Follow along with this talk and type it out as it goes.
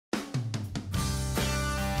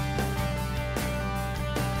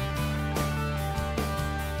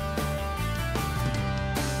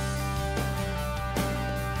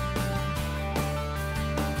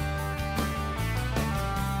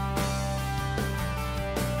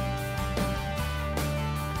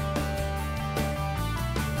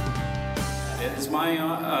is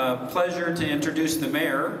my pleasure to introduce the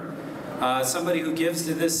mayor, somebody who gives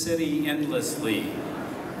to this city endlessly.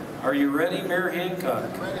 Are you ready, Mayor Hancock?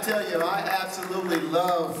 I tell you, I absolutely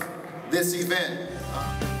love this event.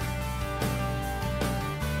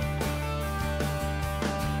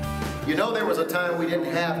 You know, there was a time we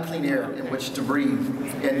didn't have clean air in which to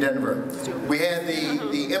breathe in Denver. We had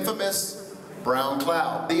the infamous brown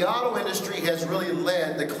cloud. The auto industry has really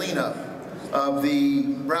led the cleanup of the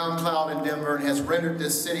brown cloud in Denver and has rendered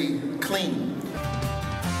this city clean.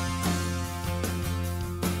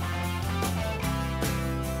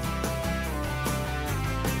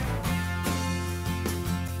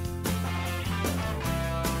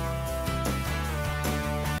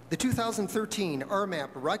 The 2013 RMAP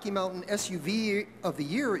Rocky Mountain SUV of the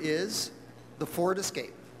Year is the Ford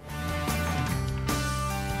Escape.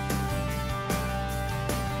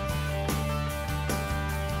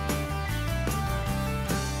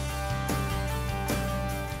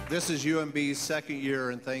 This is UMB's second year,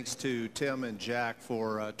 and thanks to Tim and Jack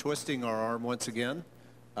for twisting our arm once again.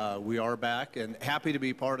 We are back and happy to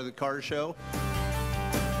be part of the car show.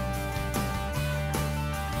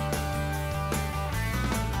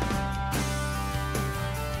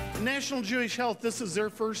 National Jewish Health, this is their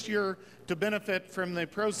first year to benefit from the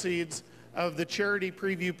proceeds of the charity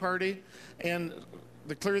preview party, and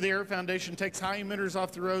the Clear the Air Foundation takes high emitters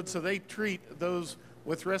off the road, so they treat those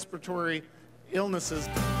with respiratory illnesses.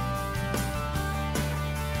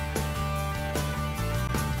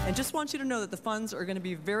 And just want you to know that the funds are going to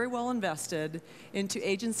be very well invested into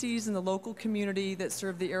agencies in the local community that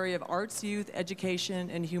serve the area of arts, youth, education,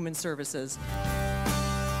 and human services.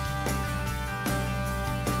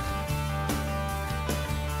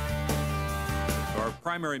 Our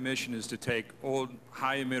primary mission is to take old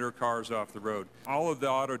high emitter cars off the road. All of the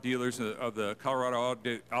auto dealers of the Colorado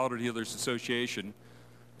Auto Dealers Association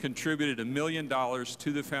contributed $1 million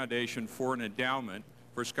to the foundation for an endowment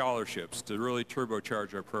for scholarships to really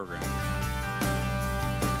turbocharge our program.